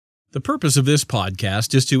The purpose of this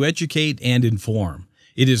podcast is to educate and inform.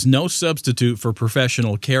 It is no substitute for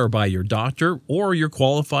professional care by your doctor or your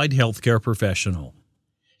qualified healthcare professional.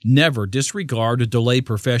 Never disregard or delay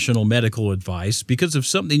professional medical advice because of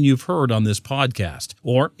something you've heard on this podcast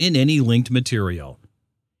or in any linked material.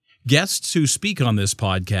 Guests who speak on this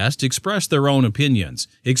podcast express their own opinions,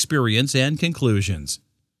 experience, and conclusions.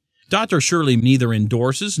 Dr. Shirley neither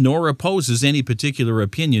endorses nor opposes any particular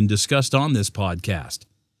opinion discussed on this podcast.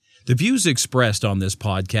 The views expressed on this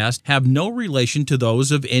podcast have no relation to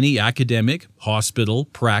those of any academic, hospital,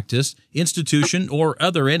 practice, institution, or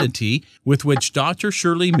other entity with which Dr.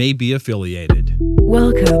 Shirley may be affiliated.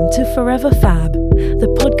 Welcome to Forever Fab, the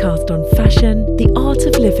podcast on fashion, the art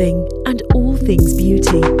of living, and all things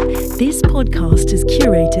beauty. This podcast is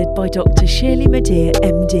curated by Dr. Shirley Madere,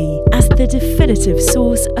 MD, as the definitive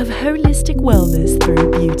source of holistic wellness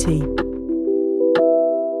through beauty.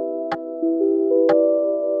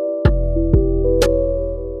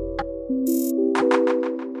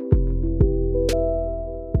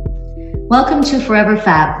 Welcome to Forever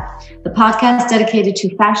Fab, the podcast dedicated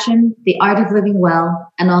to fashion, the art of living well,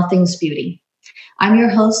 and all things beauty. I'm your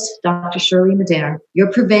host, Dr. Shirley Madere, your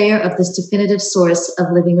purveyor of this definitive source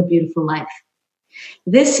of living a beautiful life.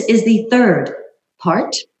 This is the third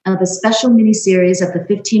part of a special mini-series of the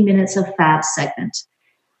 15 Minutes of Fab segment.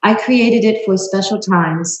 I created it for special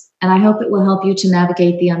times, and I hope it will help you to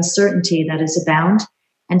navigate the uncertainty that is abound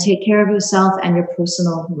and take care of yourself and your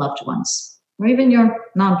personal loved ones, or even your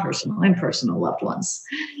non-personal, impersonal loved ones.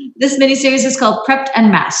 This mini-series is called Prepped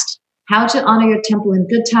and Masked, How to Honor Your Temple in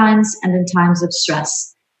Good Times and in Times of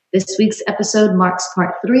Stress. This week's episode marks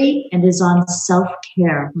part 3 and is on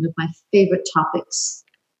self-care, one of my favorite topics.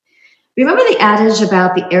 Remember the adage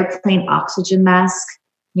about the airplane oxygen mask?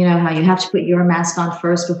 You know, how you have to put your mask on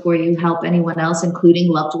first before you help anyone else,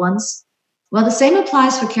 including loved ones? Well, the same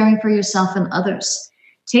applies for caring for yourself and others.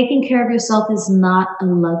 Taking care of yourself is not a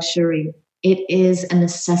luxury. It is a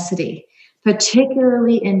necessity,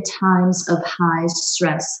 particularly in times of high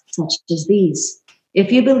stress such as these.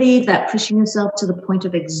 If you believe that pushing yourself to the point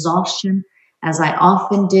of exhaustion, as I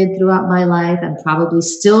often did throughout my life and probably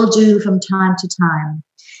still do from time to time,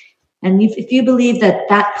 and if you believe that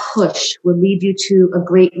that push will lead you to a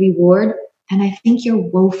great reward, and I think you're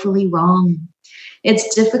woefully wrong.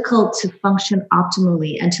 It's difficult to function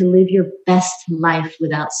optimally and to live your best life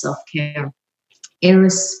without self-care.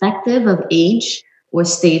 Irrespective of age or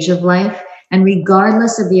stage of life, and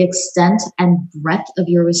regardless of the extent and breadth of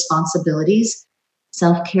your responsibilities,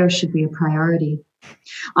 self-care should be a priority.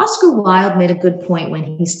 Oscar Wilde made a good point when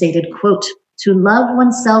he stated, quote, "To love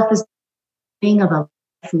oneself is the beginning of a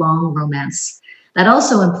lifelong romance." That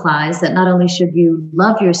also implies that not only should you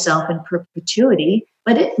love yourself in perpetuity,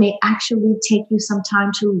 but it may actually take you some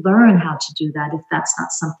time to learn how to do that if that's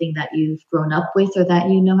not something that you've grown up with or that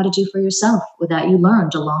you know how to do for yourself or that you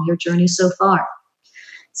learned along your journey so far.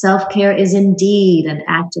 Self-care is indeed an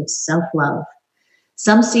act of self-love.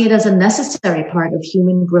 Some see it as a necessary part of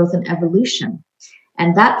human growth and evolution.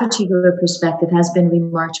 And that particular perspective has been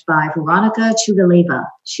remarked by Veronica Chudaleva.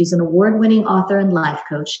 She's an award-winning author and life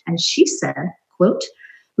coach. And she said, quote,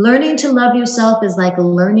 "Learning to love yourself is like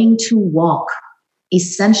learning to walk.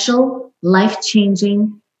 Essential,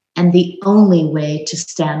 life-changing, and the only way to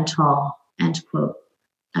stand tall." End quote.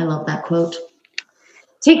 I love that quote.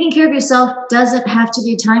 Taking care of yourself doesn't have to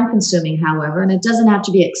be time-consuming, however, and it doesn't have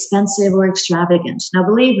to be expensive or extravagant. Now,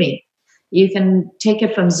 believe me, you can take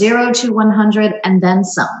it from 0 to 100 and then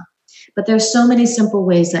some. But there's so many simple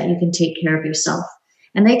ways that you can take care of yourself.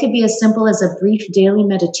 And they could be as simple as a brief daily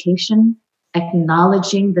meditation,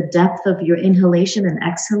 acknowledging the depth of your inhalation and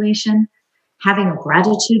exhalation, having a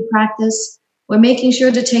gratitude practice, or making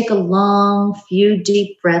sure to take a long, few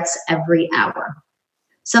deep breaths every hour.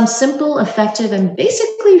 Some simple, effective, and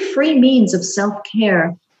basically free means of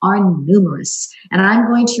self-care are numerous. And I'm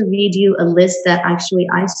going to read you a list that actually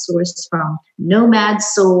I sourced from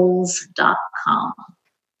nomadsouls.com.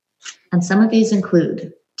 And some of these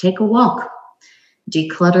include: take a walk,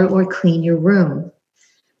 declutter or clean your room,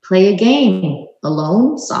 play a game,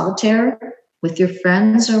 alone, solitaire, with your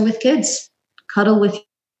friends or with kids, cuddle with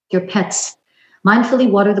your pets, mindfully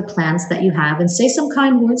water the plants that you have and say some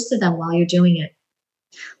kind words to them while you're doing it.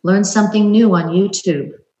 Learn something new on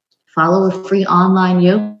YouTube, follow a free online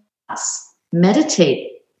yoga class,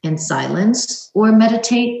 meditate in silence or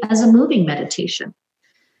meditate as a moving meditation.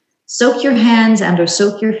 Soak your hands and or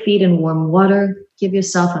soak your feet in warm water, give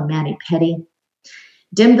yourself a mani-pedi.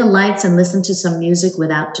 Dim the lights and listen to some music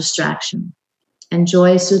without distraction.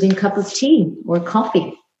 Enjoy a soothing cup of tea or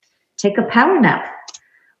coffee. Take a power nap.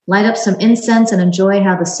 Light up some incense and enjoy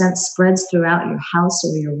how the scent spreads throughout your house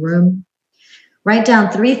or your room. Write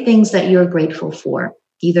down 3 things that you're grateful for,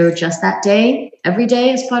 either just that day, every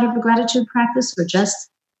day as part of a gratitude practice, or just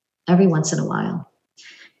every once in a while.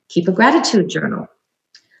 Keep a gratitude journal.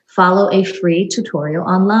 Follow a free tutorial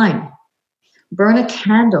online. Burn a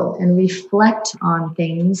candle and reflect on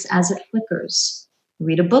things as it flickers.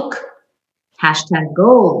 Read a book. Hashtag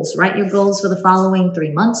goals. Write your goals for the following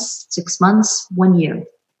 3 months, 6 months, 1 year.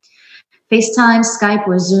 FaceTime, Skype,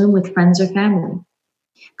 or Zoom with friends or family.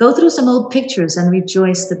 Go through some old pictures and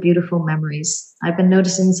rejoice the beautiful memories. I've been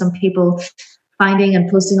noticing some people finding and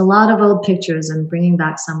posting a lot of old pictures and bringing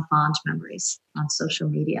back some fond memories on social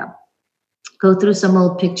media. Go through some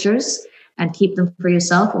old pictures and keep them for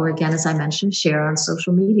yourself, or again, as I mentioned, share on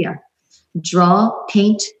social media. Draw,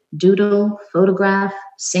 paint, doodle, photograph,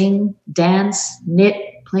 sing, dance, knit,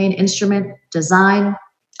 play an instrument, design,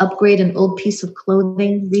 upgrade an old piece of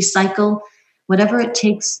clothing, recycle, whatever it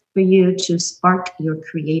takes for you to spark your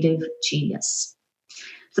creative genius.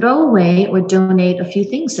 Throw away or donate a few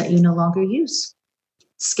things that you no longer use.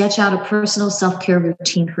 Sketch out a personal self-care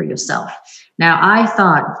routine for yourself. Now, I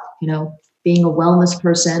thought, being a wellness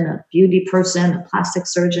person, a beauty person, a plastic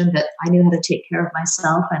surgeon, that I knew how to take care of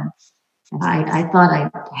myself. And I thought I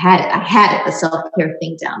had it, the self-care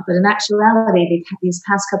thing down. But in actuality, these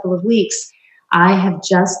past couple of weeks, I have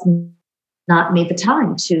just not made the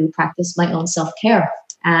time to practice my own self-care.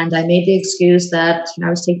 And I made the excuse that I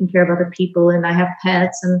was taking care of other people and I have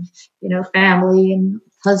pets and, family and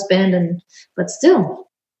husband. But still,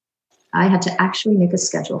 I had to actually make a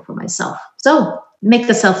schedule for myself. So make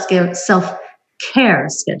the self-care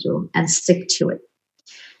schedule and stick to it.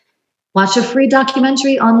 Watch a free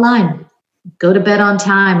documentary online. Go to bed on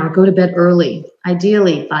time or go to bed early.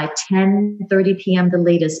 Ideally, by 10:30 p.m. the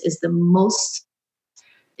latest is the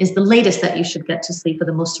latest that you should get to sleep for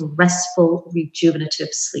the most restful,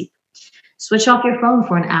 rejuvenative sleep. Switch off your phone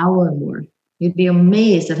for an hour or more. You'd be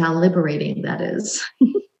amazed at how liberating that is.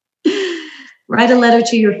 Write a letter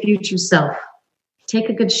to your future self. Take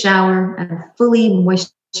a good shower and fully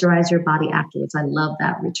moisturize your body afterwards. I love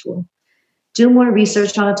that ritual. Do more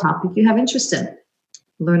research on a topic you have interest in.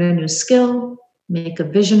 Learn a new skill, make a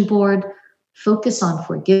vision board, focus on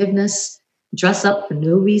forgiveness, dress up for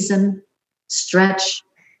no reason, stretch,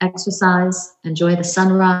 exercise, enjoy the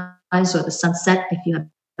sunrise or the sunset if you have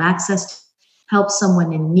access, help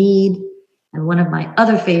someone in need. And one of my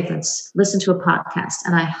other favorites, listen to a podcast.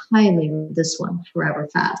 And I highly recommend this one, Forever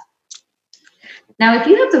Fab. Now, if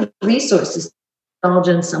you have the resources to indulge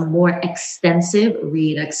in some more extensive,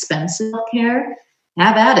 expensive care,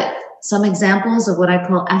 have at it. Some examples of what I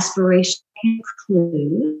call aspiration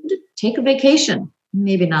include take a vacation.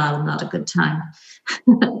 Maybe now not a good time.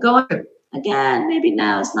 Go on. Again, maybe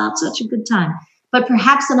now is not such a good time. But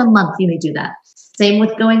perhaps in a month you may do that. Same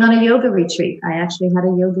with going on a yoga retreat. I actually had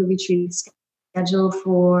a yoga retreat scheduled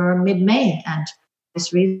for mid-May, and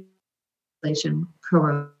this reason,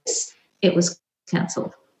 it was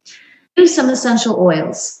canceled. Use some essential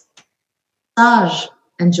oils. Massage.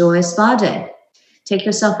 Enjoy a spa day. Take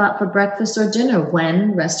yourself out for breakfast or dinner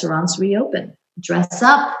when restaurants reopen. Dress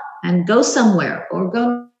up and go somewhere,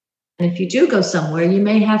 and if you do go somewhere, you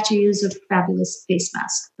may have to use a fabulous face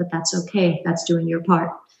mask, but that's okay. That's doing your part.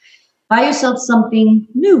 Buy yourself something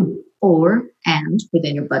new and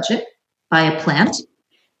within your budget, buy a plant,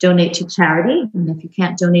 donate to charity. And if you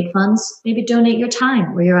can't donate funds, maybe donate your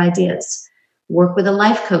time or your ideas. Work with a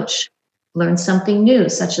life coach. Learn something new,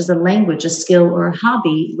 such as a language, a skill, or a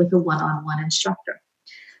hobby with a one-on-one instructor.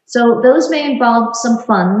 So those may involve some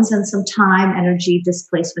funds and some time, energy,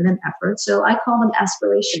 displacement, and effort. So I call them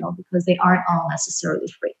aspirational because they aren't all necessarily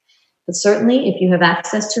free. But certainly if you have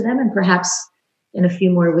access to them, and perhaps in a few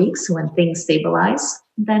more weeks when things stabilize,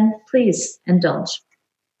 then please indulge.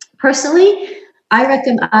 Personally, I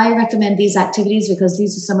recommend these activities because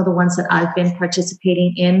these are some of the ones that I've been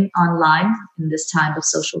participating in online in this time of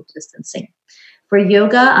social distancing. For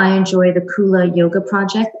yoga, I enjoy the Kula Yoga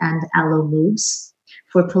Project and Aloe Moves.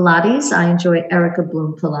 For Pilates, I enjoy Erica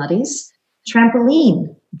Bloom Pilates.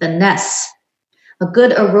 Trampoline, the Ness. A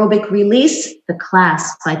good aerobic release, The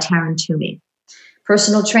Class by Taryn Toomey.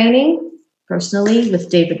 Personal training, personally with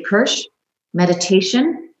David Kirsch.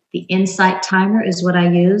 Meditation, the Insight Timer is what I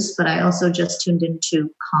use, but I also just tuned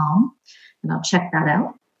into Calm, and I'll check that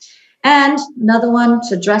out. And another one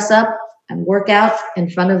to dress up and work out in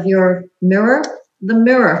front of your mirror, the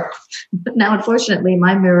mirror. Now, unfortunately,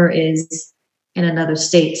 my mirror is in another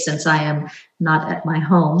state since I am not at my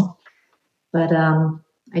home, but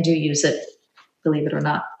I do use it, believe it or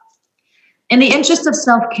not. In the interest of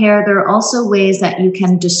self-care, there are also ways that you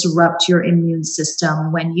can disrupt your immune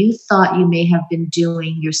system when you thought you may have been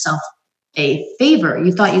doing yourself a favor.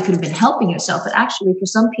 You thought you could have been helping yourself, but actually for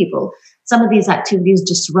some people, some of these activities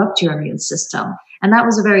disrupt your immune system. And that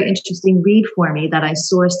was a very interesting read for me that I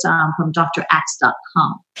sourced from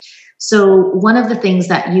draxe.com. So one of the things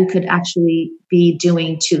that you could actually be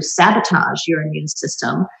doing to sabotage your immune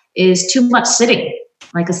system is too much sitting.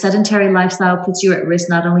 Like a sedentary lifestyle puts you at risk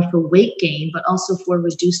not only for weight gain, but also for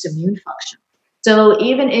reduced immune function. So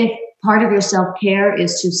even if part of your self-care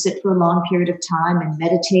is to sit for a long period of time and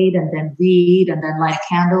meditate and then read and then light a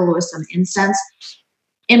candle or some incense,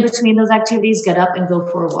 in between those activities, get up and go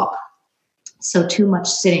for a walk. So too much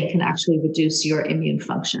sitting can actually reduce your immune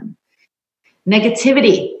function.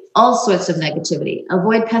 Negativity, all sorts of negativity.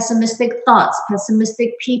 Avoid pessimistic thoughts,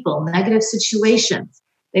 pessimistic people, negative situations.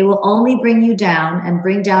 They will only bring you down and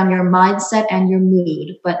bring down your mindset and your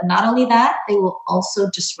mood. But not only that, they will also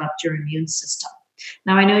disrupt your immune system.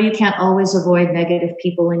 Now, I know you can't always avoid negative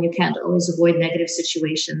people and you can't always avoid negative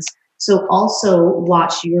situations. So also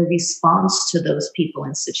watch your response to those people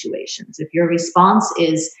and situations. If your response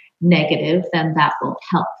is negative, then that won't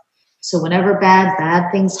help. So whenever bad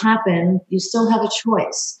things happen, you still have a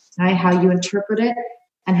choice, right? How you interpret it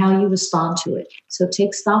and how you respond to it. So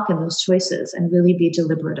take stock in those choices and really be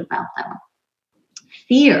deliberate about them.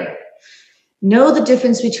 Fear. Know the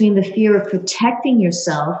difference between the fear of protecting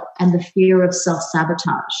yourself and the fear of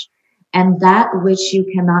self-sabotage, and that which you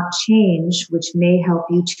cannot change, which may help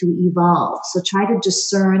you to evolve. So try to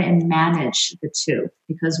discern and manage the two,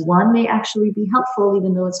 because one may actually be helpful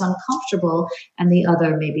even though it's uncomfortable, and the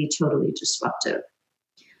other may be totally disruptive.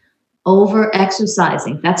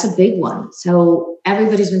 Over-exercising, that's a big one. So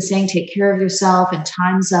everybody's been saying take care of yourself in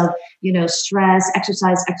times of, stress,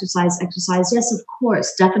 exercise. Yes, of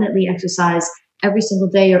course, definitely exercise every single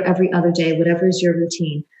day or every other day, whatever is your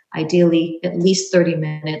routine. Ideally, at least 30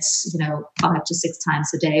 minutes, 5 to 6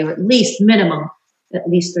 times a day, or at least minimum, at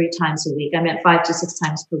least 3 times a week. I meant 5 to 6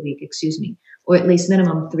 times per week, or at least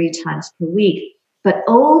minimum 3 times per week. But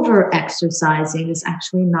over-exercising is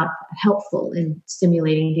actually not helpful in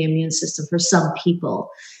stimulating the immune system for some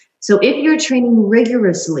people. So if you're training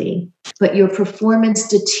rigorously, but your performance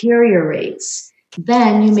deteriorates,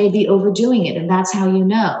 then you may be overdoing it. And that's how you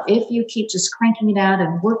know. If you keep just cranking it out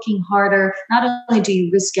and working harder, not only do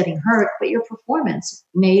you risk getting hurt, but your performance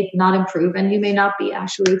may not improve and you may not be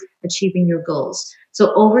actually achieving your goals.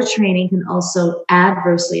 So overtraining can also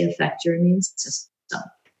adversely affect your immune system.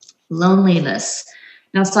 Loneliness.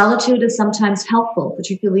 Now, solitude is sometimes helpful,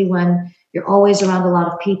 particularly when you're always around a lot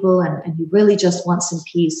of people and you really just want some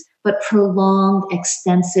peace, but prolonged,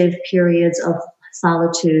 extensive periods of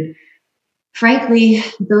solitude, frankly,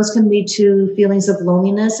 those can lead to feelings of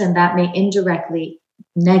loneliness, and that may indirectly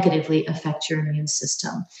negatively affect your immune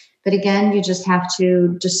system. But again, you just have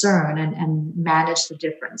to discern and manage the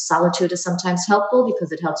difference. Solitude is sometimes helpful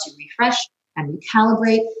because it helps you refresh and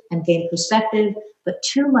recalibrate and gain perspective, but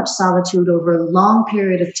too much solitude over a long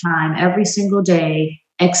period of time, every single day,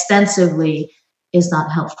 extensively, is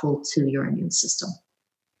not helpful to your immune system.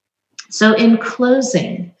 So in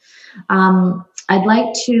closing, I'd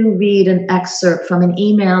like to read an excerpt from an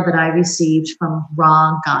email that I received from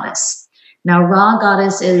Raw Goddess. Now, Raw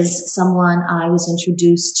Goddess is someone I was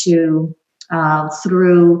introduced to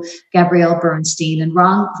through Gabrielle Bernstein. And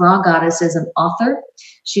Raw Goddess is an author.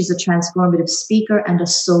 She's a transformative speaker and a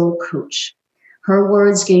soul coach. Her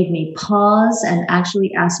words gave me pause and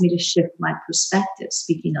actually asked me to shift my perspective,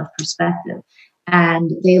 speaking of perspective. And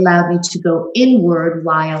they allowed me to go inward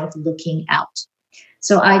while looking out.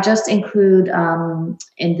 So I just include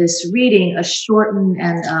in this reading a shortened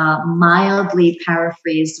and mildly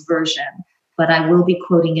paraphrased version, but I will be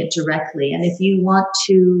quoting it directly. And if you want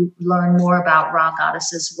to learn more about Raw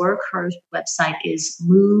Goddess's work, her website is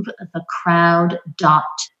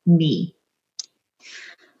movethecrowd.me.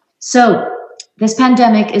 So this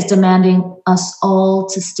pandemic is demanding us all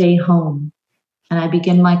to stay home. And I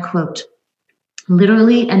begin my quote,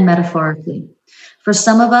 literally and metaphorically. For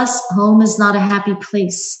some of us, home is not a happy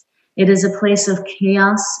place. It is a place of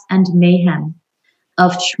chaos and mayhem,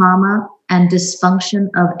 of trauma and dysfunction,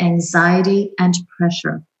 of anxiety and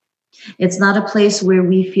pressure. It's not a place where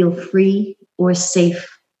we feel free or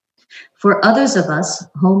safe. For others of us,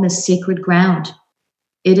 home is sacred ground.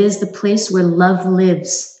 It is the place where love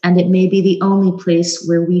lives, and it may be the only place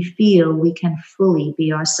where we feel we can fully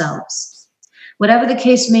be ourselves. Whatever the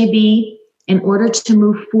case may be, in order to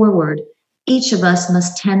move forward, each of us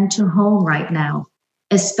must tend to home right now,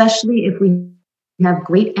 especially if we have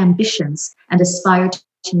great ambitions and aspire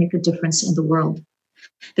to make a difference in the world.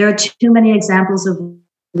 There are too many examples of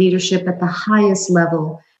leadership at the highest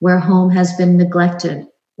level where home has been neglected,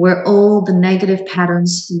 where old negative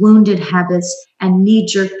patterns, wounded habits, and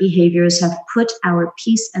knee-jerk behaviors have put our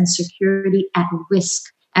peace and security at risk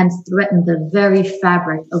and threatened the very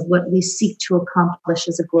fabric of what we seek to accomplish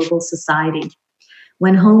as a global society.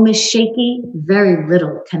 When home is shaky, very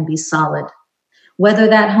little can be solid. Whether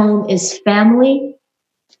that home is family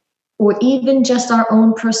or even just our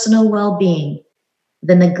own personal well-being,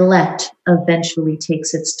 the neglect eventually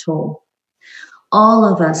takes its toll. All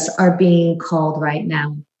of us are being called right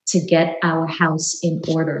now to get our house in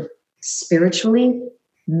order, spiritually,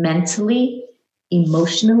 mentally,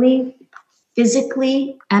 emotionally,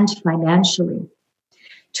 physically, and financially,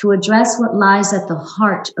 to address what lies at the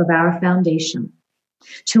heart of our foundation,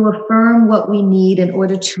 to affirm what we need in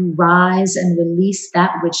order to rise and release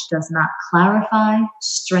that which does not clarify,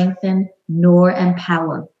 strengthen, nor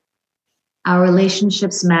empower. Our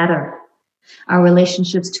relationships matter. Our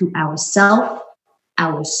relationships to ourself,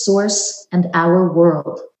 our source, and our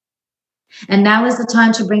world. And now is the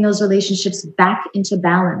time to bring those relationships back into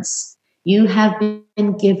balance. You have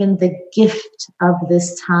been given the gift of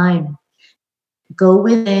this time. Go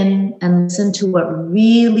within and listen to what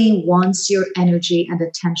really wants your energy and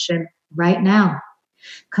attention right now.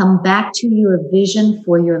 Come back to your vision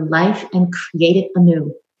for your life and create it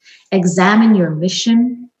anew. Examine your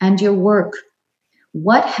mission and your work.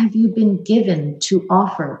 What have you been given to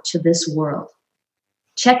offer to this world?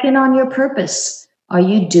 Check in on your purpose. Are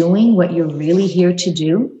you doing what you're really here to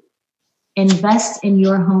do? Invest in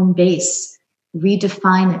your home base.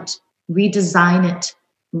 Redefine it, redesign it,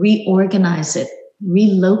 reorganize it,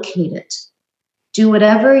 relocate it. Do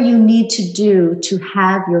whatever you need to do to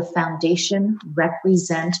have your foundation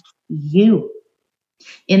represent you.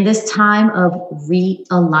 In this time of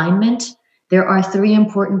realignment, there are 3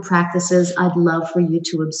 important practices I'd love for you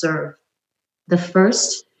to observe. The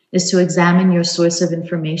first is to examine your source of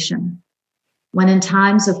information. When in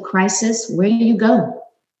times of crisis, where do you go?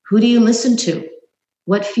 Who do you listen to?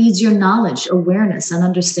 What feeds your knowledge, awareness, and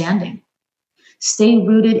understanding? Stay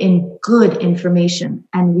rooted in good information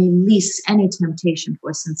and release any temptation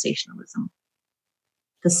for sensationalism.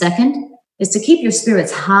 The second is to keep your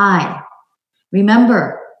spirits high.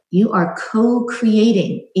 Remember, you are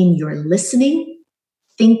co-creating in your listening,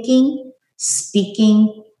 thinking,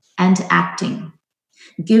 speaking, and acting.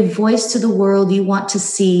 Give voice to the world you want to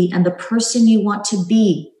see and the person you want to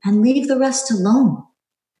be, and leave the rest alone.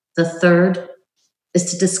 The third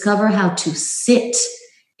is to discover how to sit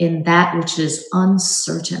in that which is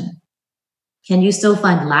uncertain. Can you still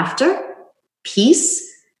find laughter, peace,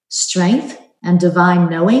 strength, and divine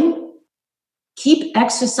knowing? Keep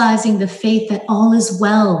exercising the faith that all is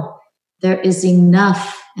well. There is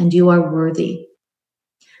enough and you are worthy.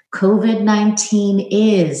 COVID-19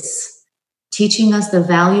 is teaching us the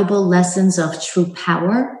valuable lessons of true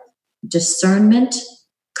power, discernment,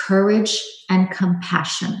 courage, and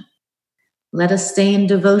compassion. Let us stay in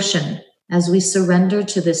devotion as we surrender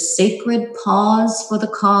to this sacred pause for the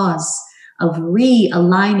cause of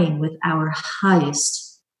realigning with our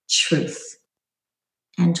highest truth.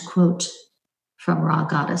 End quote from Raw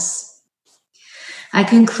Goddess. I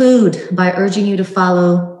conclude by urging you to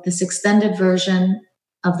follow this extended version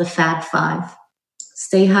of the Fab Five.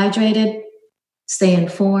 Stay hydrated, stay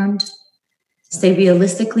informed, stay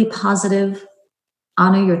realistically positive,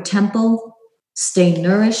 honor your temple, stay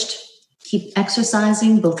nourished, keep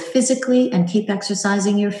exercising both physically and keep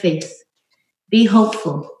exercising your faith. Be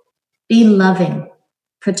hopeful, be loving,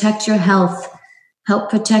 protect your health, help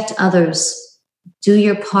protect others, do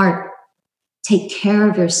your part, take care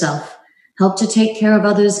of yourself, help to take care of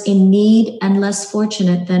others in need and less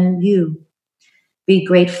fortunate than you. Be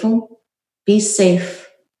grateful, be safe,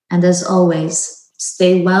 and as always,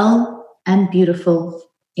 stay well and beautiful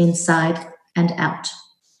inside and out.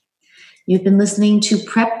 You've been listening to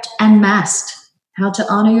Prepped and Masked, How to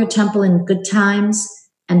Honor Your Temple in Good Times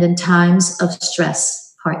and in Times of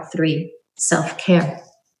Stress, Part 3, Self-Care.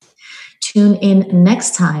 Tune in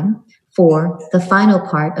next time for the final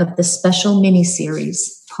part of the special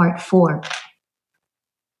mini-series, Part 4.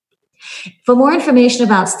 For more information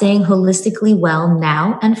about staying holistically well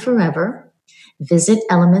now and forever, visit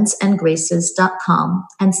elementsandgraces.com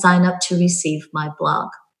and sign up to receive my blog.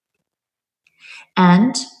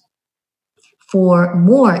 And for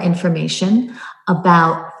more information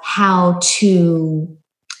about how to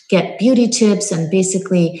get beauty tips and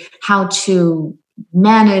basically how to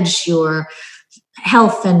manage your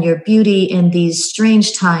health and your beauty in these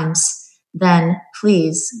strange times, then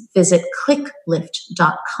please visit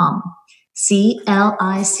clicklift.com,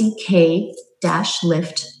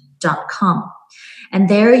 CLICK-lift.com. And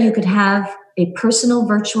there you could have a personal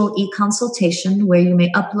virtual e-consultation where you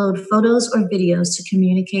may upload photos or videos to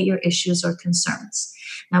communicate your issues or concerns.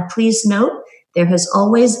 Now, please note, there has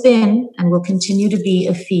always been and will continue to be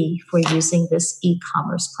a fee for using this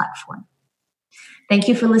e-commerce platform. Thank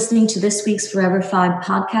you for listening to this week's Forever Fab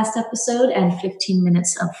podcast episode and 15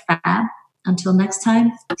 minutes of fab. Until next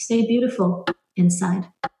time, stay beautiful inside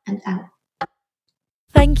and out.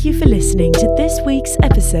 Thank you for listening to this week's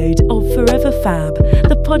episode of Forever Fab,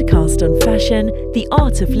 the podcast on fashion, the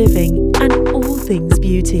art of living, and all things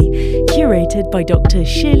beauty, curated by Dr.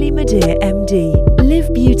 Shirley Madere, MD.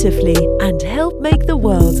 Live beautifully and help make the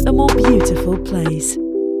world a more beautiful place.